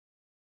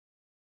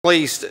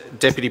Pleased,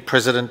 Deputy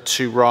President,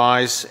 to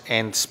rise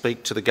and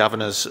speak to the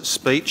Governor's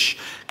speech,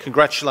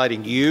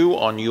 congratulating you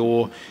on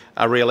your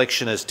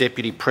re-election as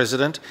Deputy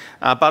President,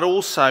 but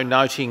also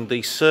noting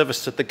the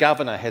service that the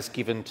Governor has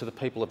given to the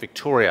people of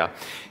Victoria.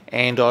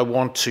 And I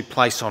want to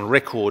place on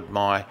record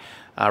my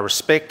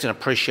respect and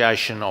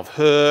appreciation of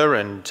her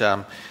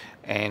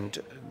and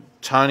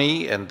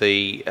Tony and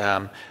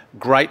the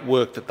great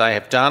work that they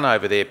have done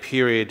over their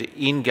period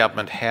in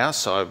Government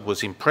House. I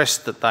was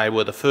impressed that they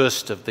were the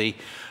first of the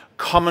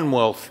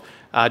Commonwealth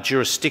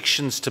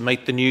jurisdictions to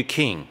meet the new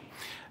King,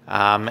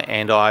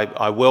 and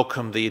I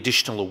welcome the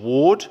additional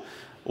award,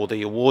 or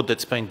the award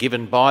that's been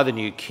given by the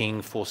new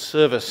King for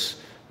service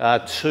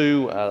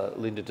to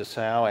Linda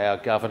Dessau, our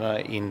Governor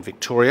in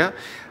Victoria.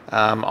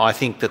 I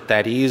think that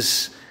that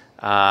is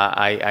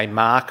a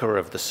marker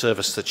of the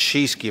service that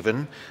she's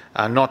given,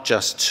 not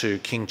just to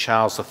King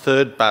Charles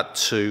III, but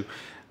to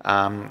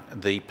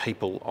the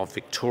people of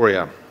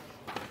Victoria.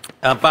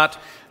 But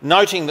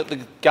noting that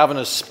the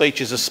Governor's speech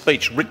is a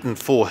speech written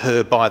for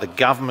her by the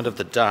government of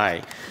the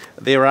day,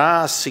 there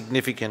are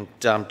significant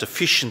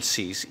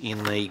deficiencies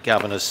in the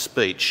Governor's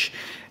speech.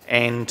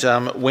 And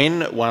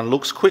when one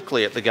looks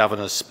quickly at the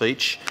Governor's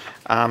speech,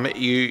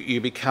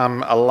 you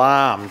become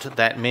alarmed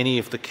that many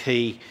of the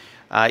key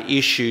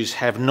issues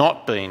have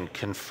not been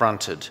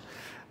confronted.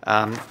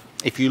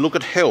 If you look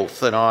at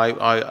health, and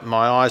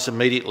my eyes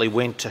immediately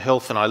went to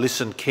health and I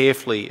listened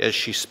carefully as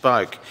she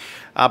spoke,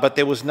 but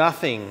there was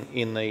nothing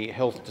in the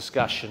health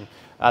discussion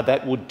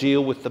that would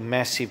deal with the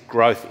massive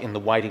growth in the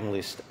waiting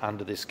list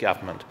under this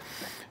government.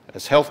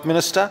 As Health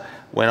Minister,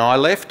 when I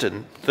left,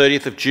 and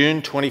 30th of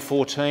June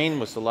 2014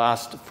 was the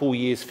last full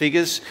year's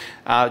figures,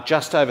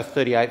 just over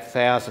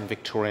 38,000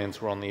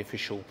 Victorians were on the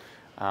official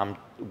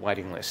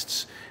waiting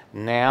lists.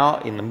 Now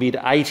in the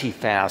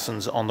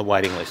mid-80,000s on the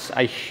waiting list,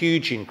 a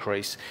huge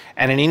increase,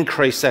 and an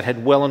increase that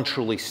had well and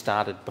truly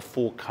started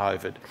before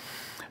COVID.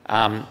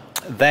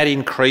 That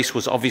increase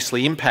was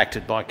obviously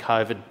impacted by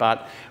COVID,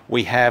 but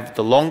we have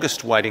the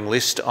longest waiting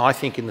list, I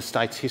think, in the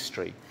state's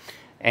history,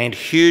 and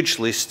huge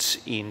lists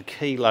in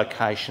key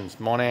locations.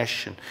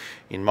 Monash, and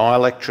in my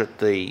electorate,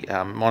 the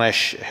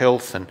Monash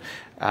Health and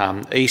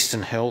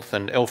Eastern Health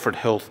and Alfred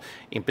Health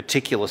in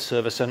particular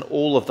service, and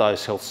all of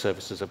those health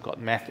services have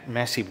got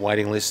massive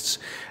waiting lists,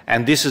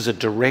 and this is a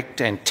direct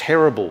and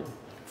terrible,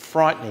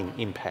 frightening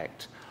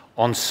impact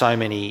on so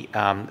many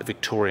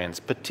Victorians,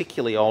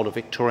 particularly older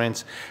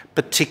Victorians,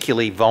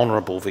 particularly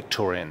vulnerable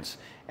Victorians.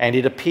 And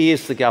it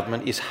appears the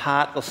government is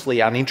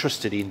heartlessly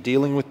uninterested in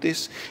dealing with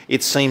this.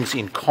 It seems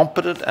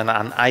incompetent and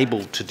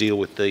unable to deal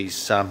with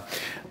these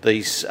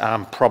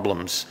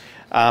problems.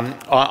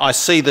 I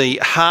see the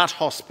Heart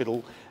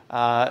Hospital,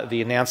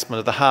 the announcement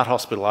of the Heart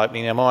Hospital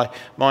opening. Now,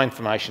 my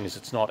information is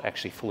it's not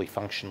actually fully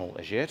functional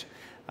as yet.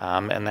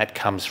 And that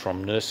comes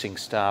from nursing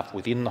staff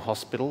within the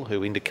hospital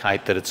who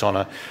indicate that it's on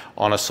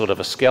a sort of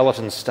a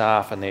skeleton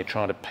staff, and they're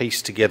trying to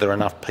piece together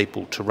enough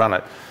people to run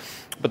it.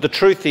 But the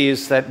truth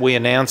is that we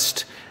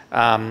announced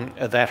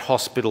that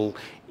hospital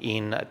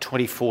in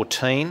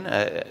 2014.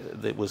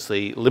 It was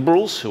the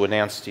Liberals who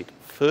announced it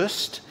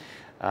first.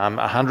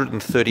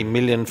 130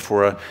 million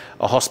for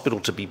a hospital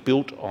to be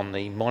built on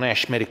the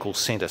Monash Medical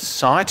Centre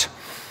site,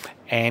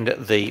 and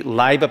the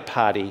Labor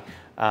Party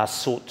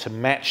sought to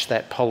match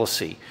that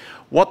policy.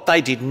 What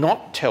they did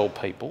not tell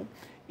people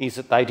is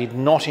that they did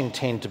not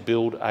intend to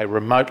build a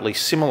remotely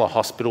similar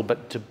hospital,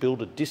 but to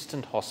build a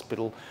distant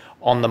hospital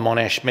on the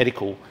Monash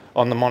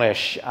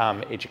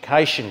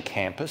Education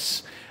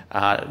Campus,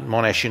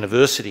 Monash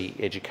University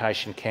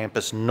Education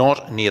Campus,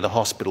 not near the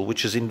hospital,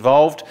 which has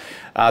involved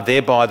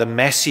thereby the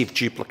massive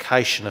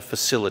duplication of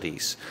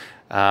facilities,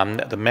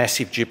 the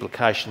massive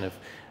duplication of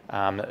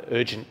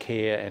urgent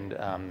care and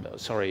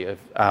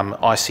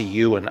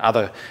ICU and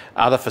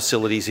other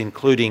facilities,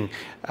 including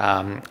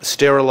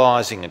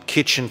sterilising and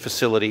kitchen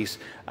facilities,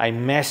 a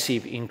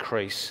massive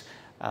increase,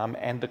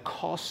 and the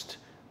cost,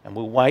 and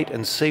we'll wait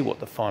and see what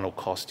the final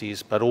cost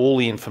is, but all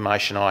the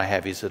information I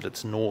have is that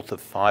it's north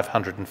of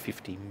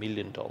 $550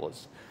 million.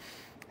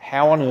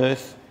 How on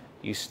earth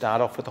you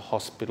start off with a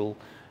hospital,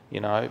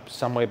 you know,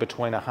 somewhere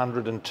between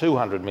 $100 and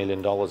 $200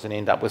 million and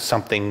end up with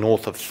something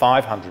north of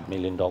 $500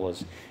 million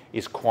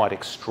is quite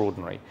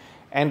extraordinary.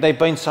 And they've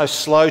been so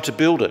slow to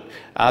build it.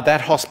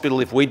 That hospital,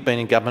 if we'd been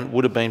in government,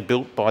 would have been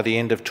built by the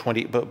end of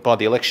by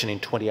the election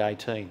in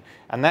 2018.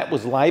 And that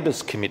was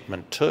Labor's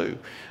commitment too.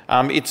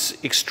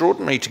 It's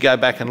extraordinary to go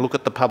back and look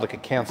at the public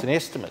accounts and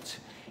estimates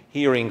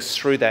hearings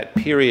through that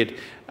period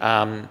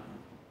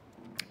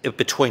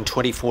between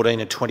 2014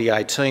 and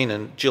 2018,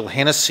 and Jill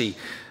Hennessy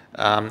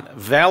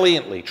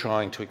valiantly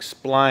trying to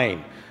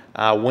explain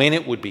when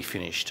it would be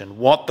finished and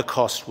what the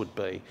cost would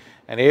be.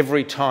 And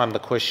every time the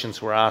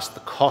questions were asked,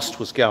 the cost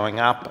was going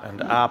up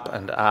and up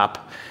and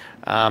up.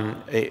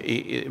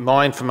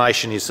 My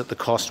information is that the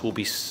cost will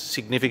be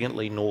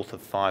significantly north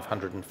of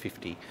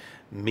 $550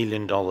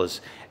 million.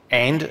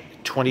 And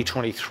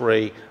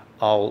 2023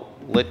 I'll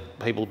let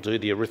people do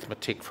the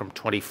arithmetic from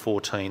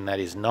 2014.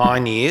 That is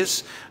 9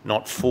 years,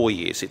 not 4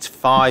 years. It's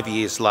 5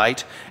 years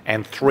late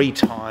and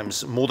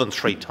more than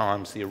three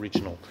times the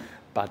original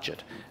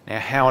budget. Now,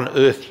 how on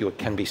earth you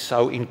can be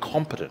so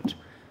incompetent,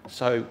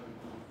 so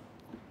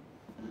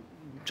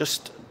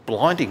just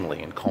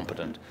blindingly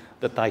incompetent,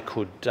 that they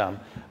could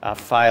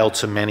fail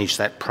to manage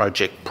that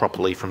project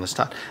properly from the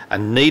start. A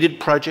needed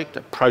project,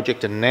 a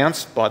project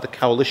announced by the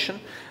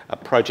Coalition, a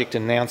project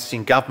announced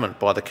in government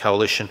by the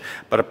Coalition,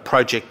 but a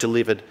project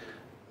delivered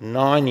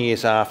 9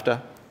 years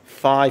after,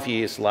 5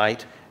 years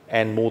late,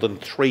 and more than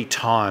three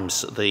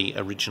times the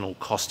original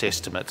cost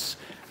estimates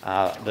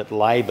that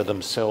Labor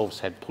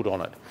themselves had put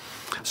on it.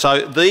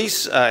 So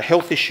these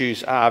health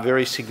issues are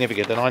very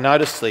significant, and I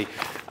noticed the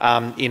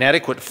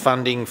inadequate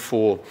funding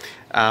for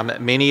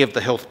many of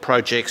the health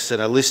projects that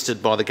are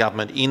listed by the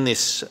government in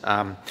this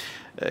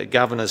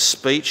Governor's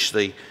speech.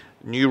 The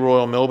New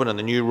Royal Melbourne and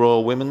the New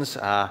Royal Women's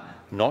are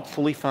not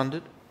fully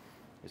funded.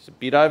 There's a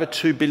bit over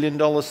 $2 billion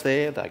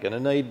there. They're going to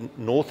need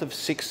north of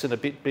 $6 and a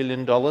bit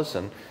billion,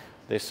 and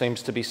there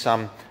seems to be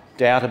some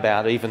doubt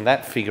about even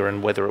that figure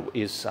and whether it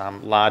is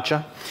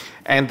larger.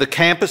 And the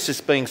campus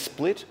is being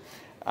split.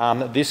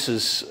 This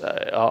is,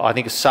 I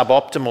think, a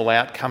suboptimal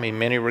outcome in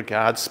many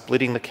regards,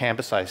 splitting the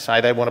campus. They say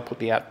they want to put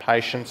the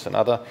outpatients and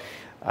other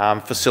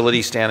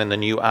facilities down in the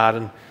new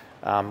Arden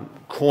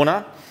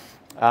corner.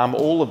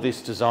 All of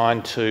this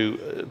designed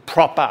to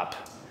prop up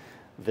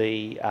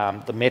the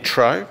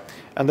metro.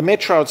 And the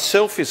metro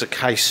itself is a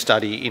case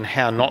study in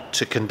how not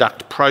to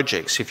conduct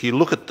projects. If you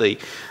look at the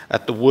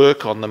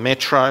work on the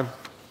metro,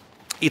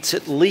 it's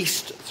at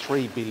least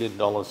 $3 billion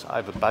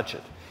over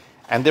budget.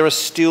 And there are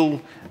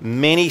still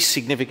many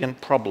significant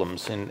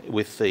problems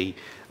with the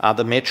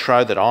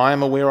metro that I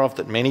am aware of,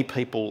 that many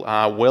people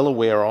are well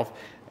aware of,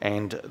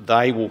 and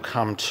they will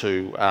come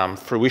to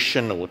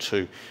fruition or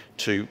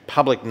to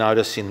public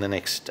notice in the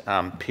next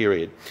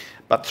period.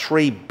 But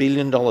 $3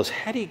 billion,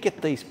 how do you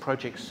get these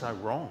projects so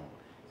wrong?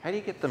 How do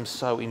you get them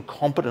so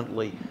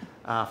incompetently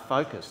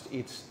focused?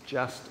 It's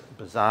just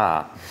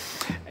bizarre.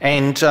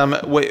 And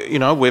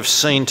we've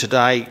seen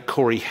today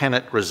Corey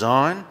Hannett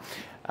resign.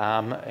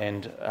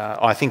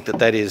 I think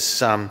that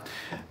is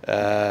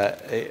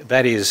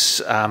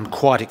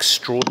quite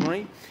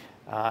extraordinary,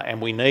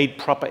 and we need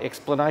proper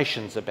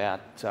explanations about,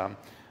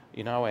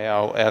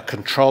 our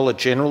Controller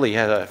General. He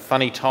had a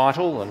funny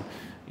title, and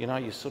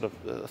you sort of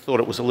thought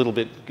it was a little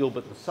bit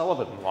Gilbert and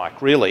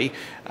Sullivan-like, really.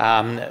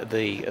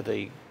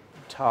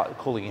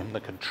 Calling him the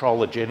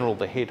Controller General,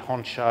 the head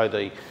honcho,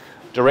 the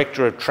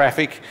Director of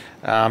Traffic,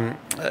 and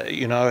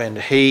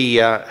he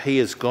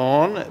is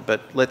gone.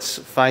 But let's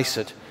face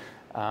it.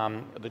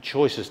 The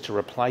choices to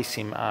replace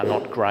him are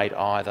not great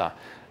either.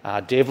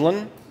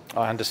 Devlin,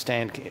 I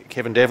understand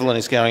Kevin Devlin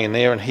is going in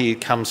there, and he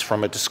comes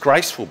from a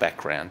disgraceful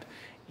background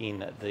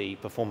in the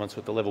performance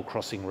with the Level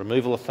Crossing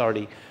Removal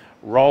Authority,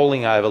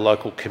 rolling over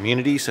local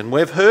communities. And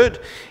we've heard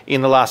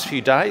in the last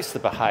few days the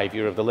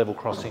behaviour of the Level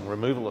Crossing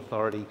Removal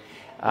Authority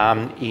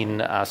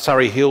in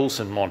Surrey Hills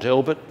and Mont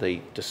Albert,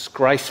 the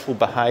disgraceful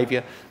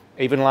behaviour.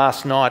 Even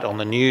last night on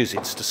the news,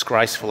 it's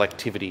disgraceful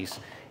activities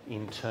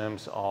in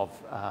terms of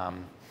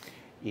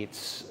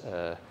its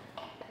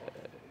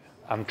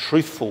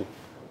untruthful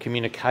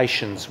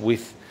communications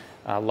with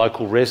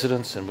local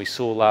residents. And we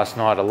saw last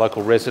night a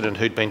local resident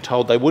who'd been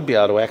told they would be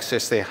able to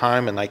access their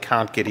home and they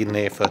can't get in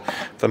there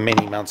for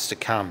many months to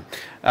come.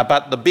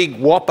 But the big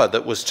whopper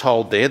that was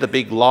told there, the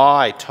big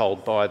lie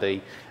told by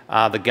the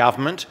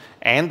government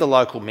and the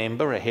local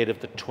member ahead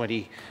of the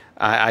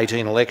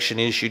 2018 election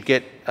is you'd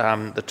get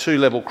the two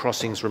level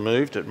crossings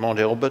removed at Mont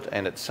Albert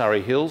and at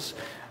Surrey Hills.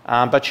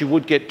 But you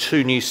would get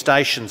 2 new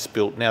stations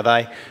built. Now,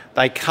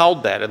 they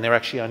culled that, and they're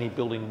actually only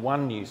building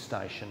 1 new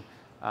station.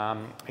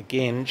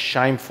 Again,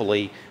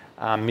 shamefully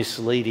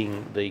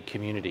misleading the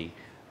community.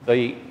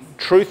 The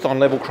truth on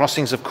level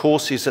crossings, of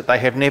course, is that they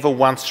have never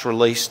once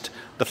released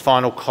the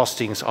final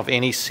costings of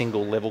any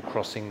single level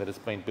crossing that has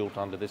been built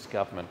under this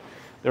government.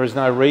 There is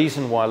no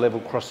reason why level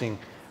crossing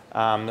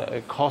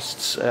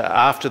costs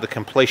after the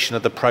completion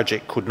of the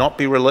project could not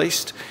be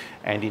released,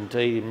 and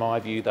indeed, in my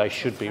view, they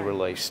should be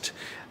released.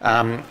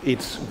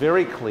 It's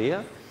very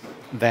clear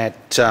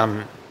that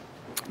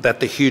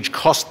the huge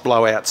cost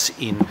blowouts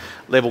in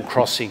level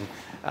crossing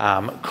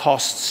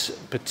costs,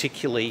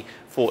 particularly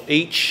for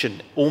each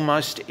and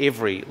almost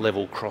every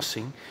level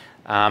crossing,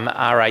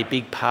 are a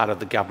big part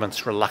of the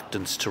government's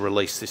reluctance to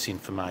release this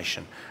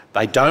information.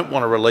 They don't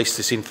want to release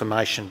this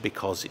information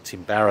because it's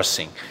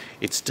embarrassing.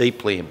 It's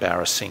deeply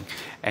embarrassing.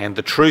 And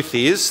the truth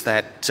is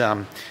that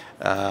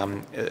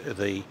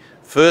the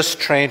first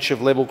tranche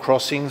of level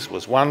crossings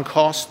was one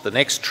cost. The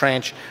next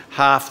tranche,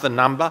 half the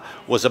number,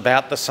 was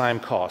about the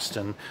same cost.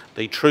 And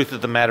the truth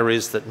of the matter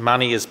is that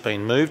money has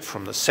been moved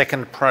from the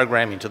second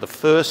program into the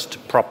first to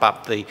prop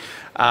up the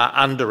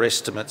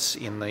underestimates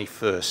in the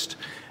first.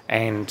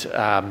 And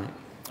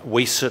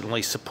we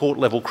certainly support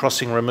level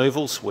crossing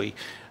removals. We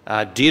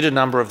did a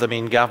number of them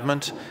in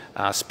government,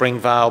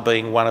 Springvale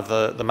being one of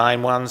the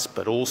main ones,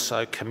 but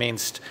also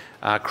commenced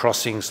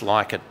crossings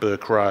like at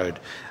Burke Road.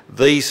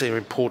 These are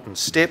important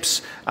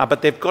steps,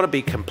 but they've got to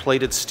be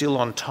completed still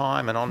on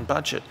time and on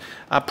budget.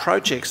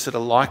 Projects that are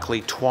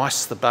likely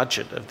twice the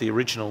budget of the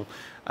original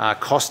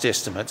cost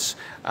estimates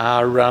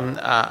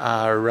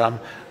are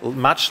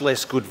much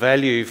less good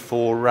value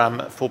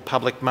for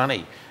public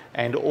money.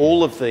 And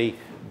all of the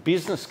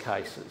business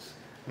cases,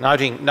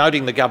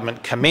 noting the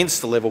government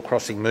commenced the level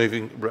crossing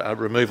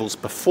removals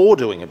before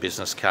doing a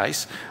business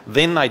case,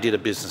 then they did a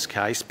business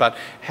case, but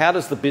how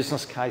does the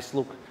business case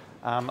look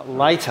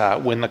later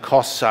when the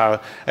costs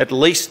are at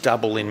least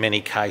double in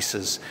many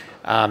cases?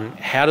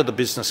 How do the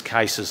business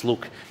cases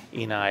look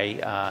in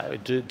a,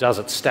 does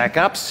it stack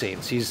up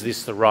sense? Is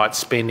this the right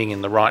spending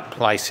in the right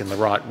place in the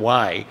right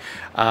way?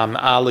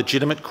 Are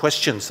legitimate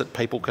questions that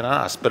people can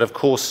ask. But of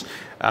course,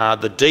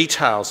 the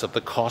details of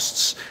the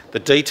costs, the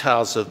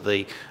details of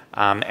the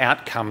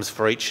outcomes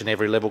for each and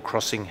every level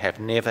crossing have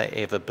never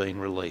ever been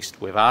released.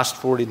 We've asked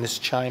for it in this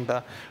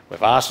chamber,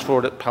 we've asked for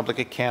it at Public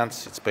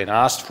Accounts, it's been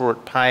asked for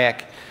at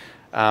PAYAC,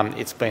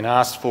 it's been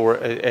asked for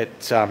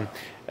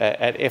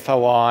at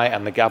FOI,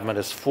 and the government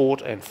has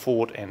fought and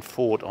fought and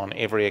fought on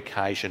every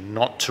occasion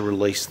not to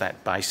release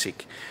that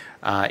basic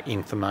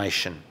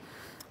information.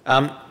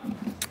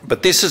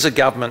 But this is a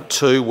government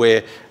too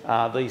where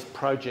these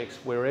projects,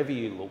 wherever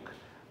you look,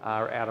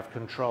 are out of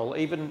control.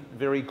 Even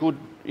very good,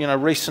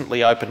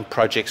 recently opened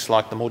projects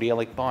like the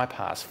Mordialloc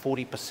bypass,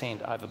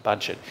 40% over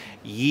budget.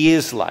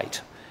 Years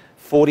late,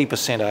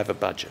 40% over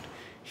budget.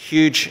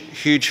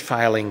 Huge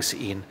failings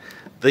in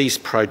these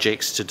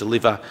projects to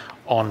deliver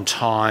on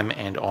time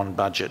and on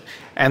budget.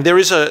 And there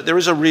is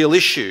a real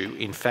issue,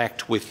 in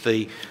fact, with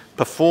the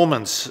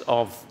performance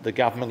of the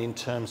government in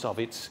terms of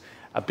its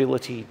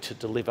ability to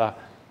deliver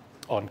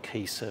on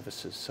key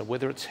services. So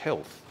whether it's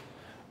health,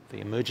 the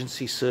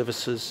emergency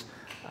services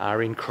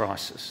are in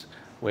crisis.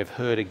 We've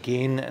heard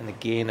again and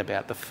again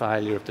about the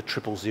failure of the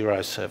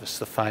 000 service,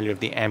 the failure of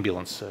the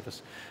ambulance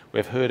service.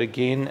 We've heard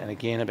again and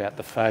again about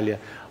the failure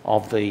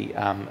of the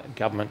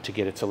government to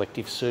get its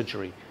elective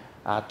surgery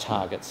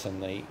targets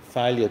and the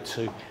failure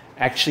to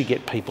actually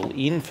get people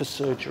in for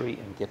surgery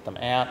and get them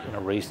out in a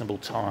reasonable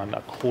time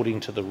according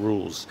to the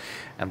rules.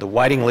 And the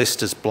waiting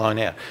list is blown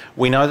out.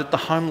 We know that the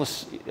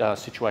homeless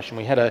situation,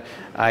 we had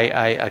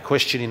a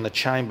question in the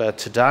chamber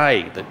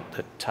today that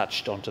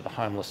touched onto the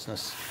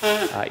homelessness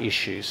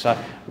issue. So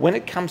when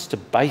it comes to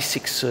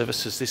basic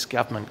services, this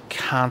government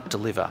can't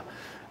deliver.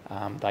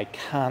 They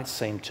can't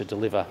seem to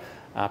deliver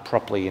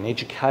properly. In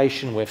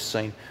education, we've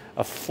seen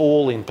a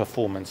fall in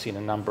performance in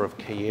a number of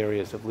key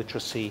areas of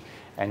literacy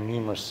and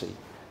numeracy.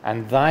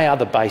 And they are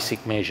the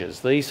basic measures.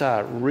 These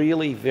are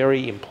really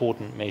very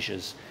important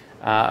measures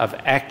of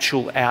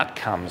actual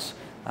outcomes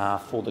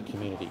for the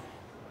community,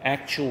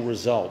 actual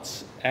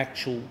results,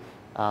 actual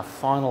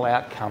final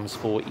outcomes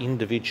for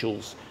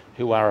individuals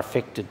who are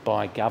affected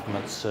by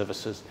government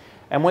services.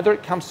 And whether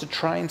it comes to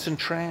trains and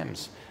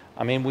trams,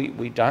 I mean,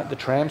 the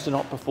trams are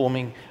not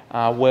performing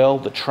well.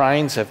 The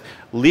trains have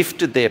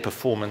lifted their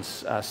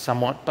performance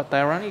somewhat, but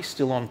they're only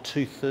still on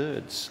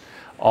 2/3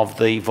 of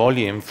the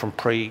volume from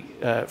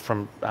pre-COVID,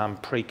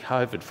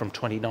 from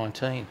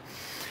 2019.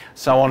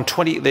 So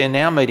they're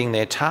now meeting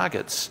their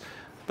targets,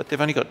 but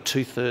they've only got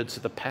 2/3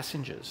 of the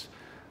passengers.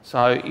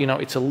 So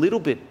it's a little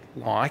bit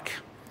like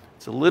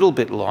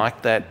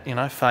that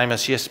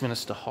famous Yes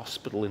Minister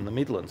hospital in the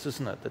Midlands,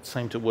 isn't it? That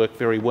seemed to work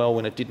very well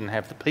when it didn't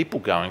have the people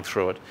going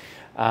through it.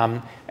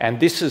 And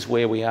this is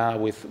where we are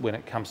when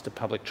it comes to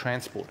public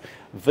transport.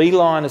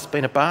 V-Line has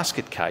been a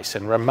basket case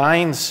and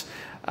remains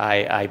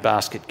a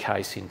basket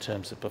case in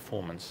terms of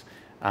performance.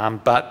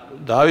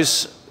 But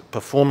those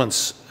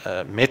performance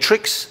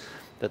metrics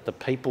that the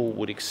people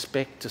would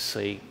expect to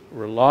see,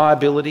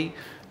 reliability,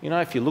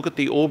 if you look at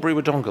the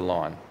Albury-Wodonga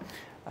line,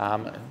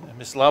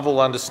 Ms Lovell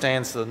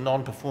understands the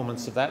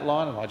non-performance of that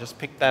line, and I just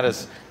picked that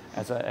as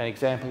an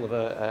example of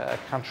a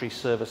country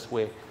service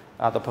where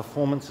the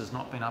performance has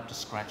not been up to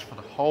scratch for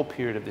the whole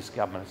period of this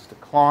government. It's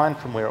declined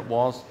from where it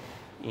was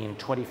in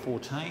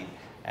 2014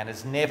 and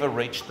has never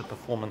reached the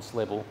performance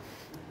level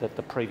that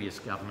the previous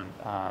government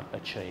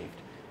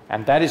achieved.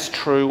 And that is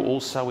true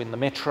also in the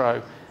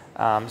metro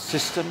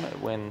system,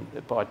 when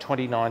by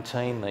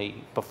 2019 the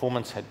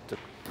performance had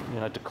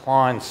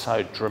declined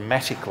so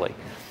dramatically,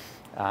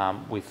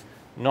 with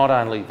not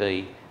only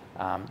the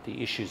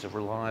issues of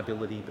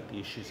reliability but the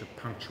issues of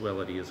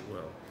punctuality as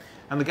well.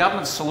 And the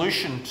government's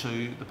solution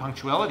to the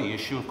punctuality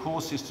issue, of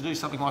course, is to do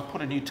something like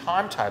put a new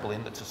timetable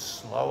in that's a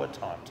slower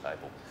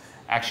timetable.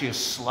 Actually, a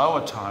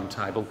slower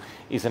timetable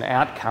is an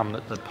outcome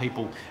that the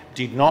people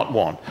did not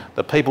want.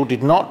 The people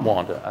did not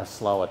want a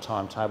slower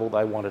timetable,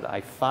 they wanted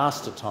a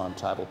faster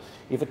timetable.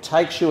 If it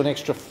takes you an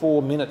extra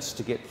 4 minutes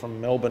to get from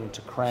Melbourne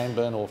to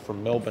Cranbourne or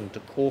from Melbourne to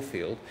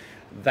Caulfield,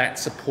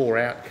 that's a poor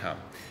outcome.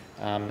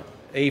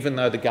 Even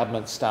though the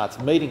government starts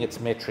meeting its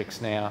metrics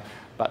now,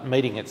 but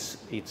meeting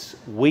its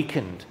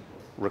weakened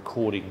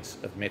recordings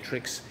of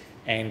metrics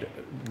and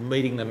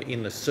meeting them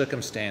in the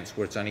circumstance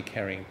where it's only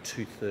carrying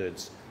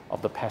 2/3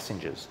 of the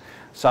passengers.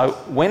 So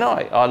when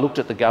I looked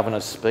at the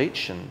Governor's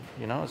speech, and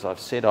as I've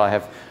said, I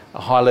have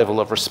a high level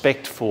of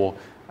respect for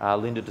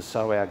Linda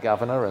Dessau, our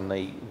Governor, and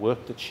the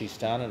work that she's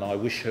done, and I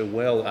wish her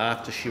well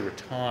after she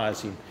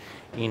retires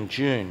in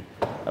June.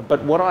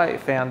 But what I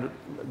found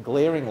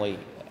glaringly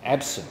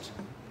absent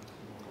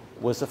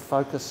was a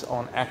focus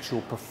on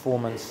actual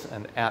performance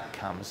and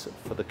outcomes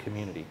for the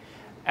community.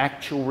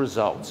 Actual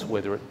results,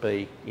 whether it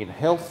be in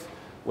health,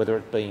 whether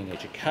it be in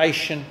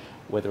education,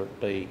 whether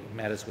it be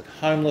matters with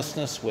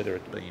homelessness, whether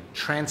it be in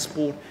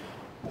transport,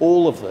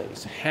 all of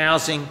these.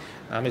 Housing,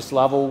 Ms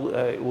Lovell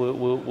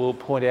will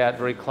point out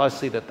very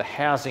closely that the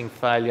housing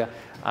failure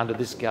under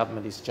this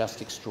government is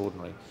just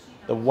extraordinary.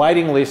 The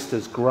waiting list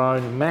has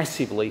grown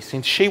massively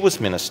since she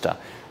was Minister,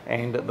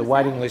 and the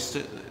waiting list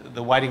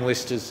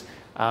is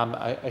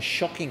a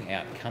shocking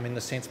outcome in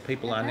the sense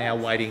people are now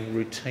waiting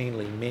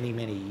routinely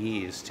many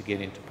years to get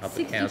into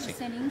public housing.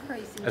 60%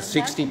 increase. A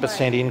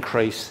 60%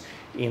 increase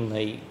in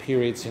the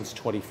period since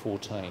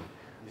 2014.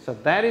 So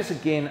that is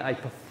again a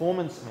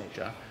performance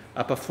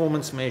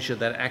measure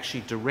that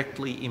actually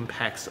directly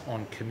impacts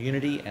on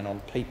community and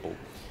on people.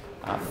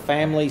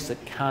 Families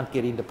that can't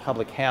get into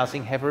public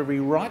housing have every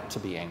right to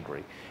be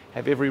angry,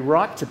 have every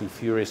right to be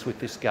furious with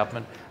this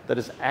government that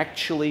has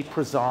actually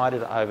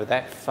presided over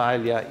that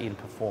failure in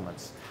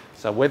performance.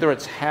 So whether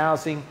it's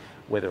housing,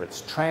 whether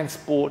it's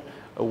transport,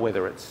 or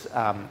whether it's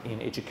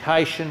in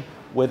education,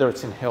 whether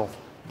it's in health,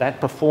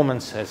 that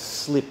performance has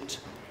slipped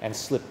and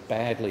slipped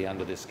badly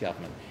under this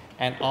government.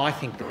 And I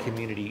think the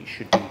community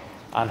should be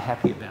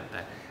unhappy about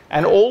that.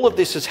 And all of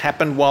this has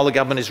happened while the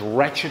government is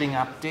ratcheting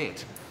up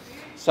debt.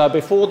 So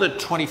before the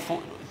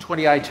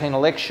 2018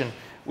 election,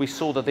 we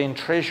saw the then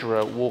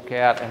Treasurer walk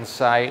out and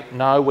say,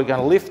 no, we're going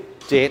to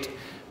lift debt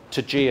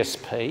to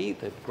GSP,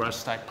 the gross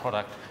state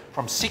product,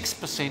 from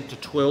 6% to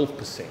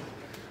 12%.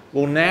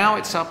 Well, now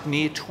it's up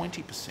near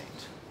 20%.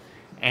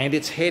 And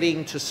it's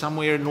heading to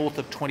somewhere north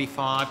of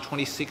 25,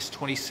 26,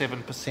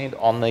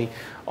 27%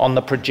 on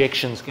the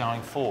projections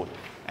going forward.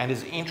 And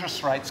as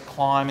interest rates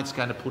climb, it's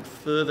going to put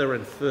further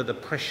and further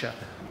pressure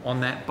on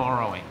that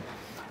borrowing.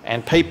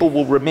 And people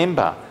will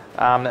remember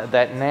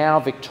that now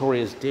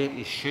Victoria's debt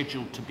is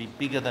scheduled to be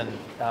bigger than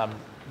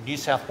New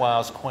South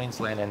Wales,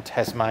 Queensland and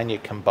Tasmania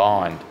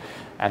combined.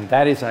 And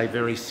that is a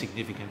very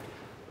significant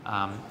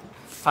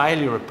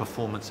failure of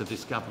performance of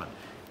this government.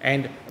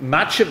 And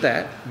much of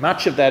that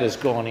has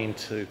gone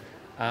into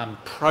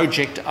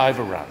project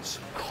overruns,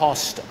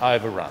 cost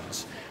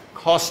overruns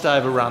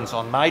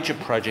on major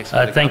projects.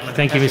 Thank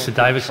you, Mr.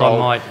 Davis. I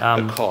might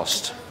the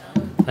cost.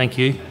 Thank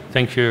you.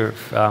 Thank you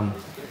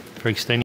for extending.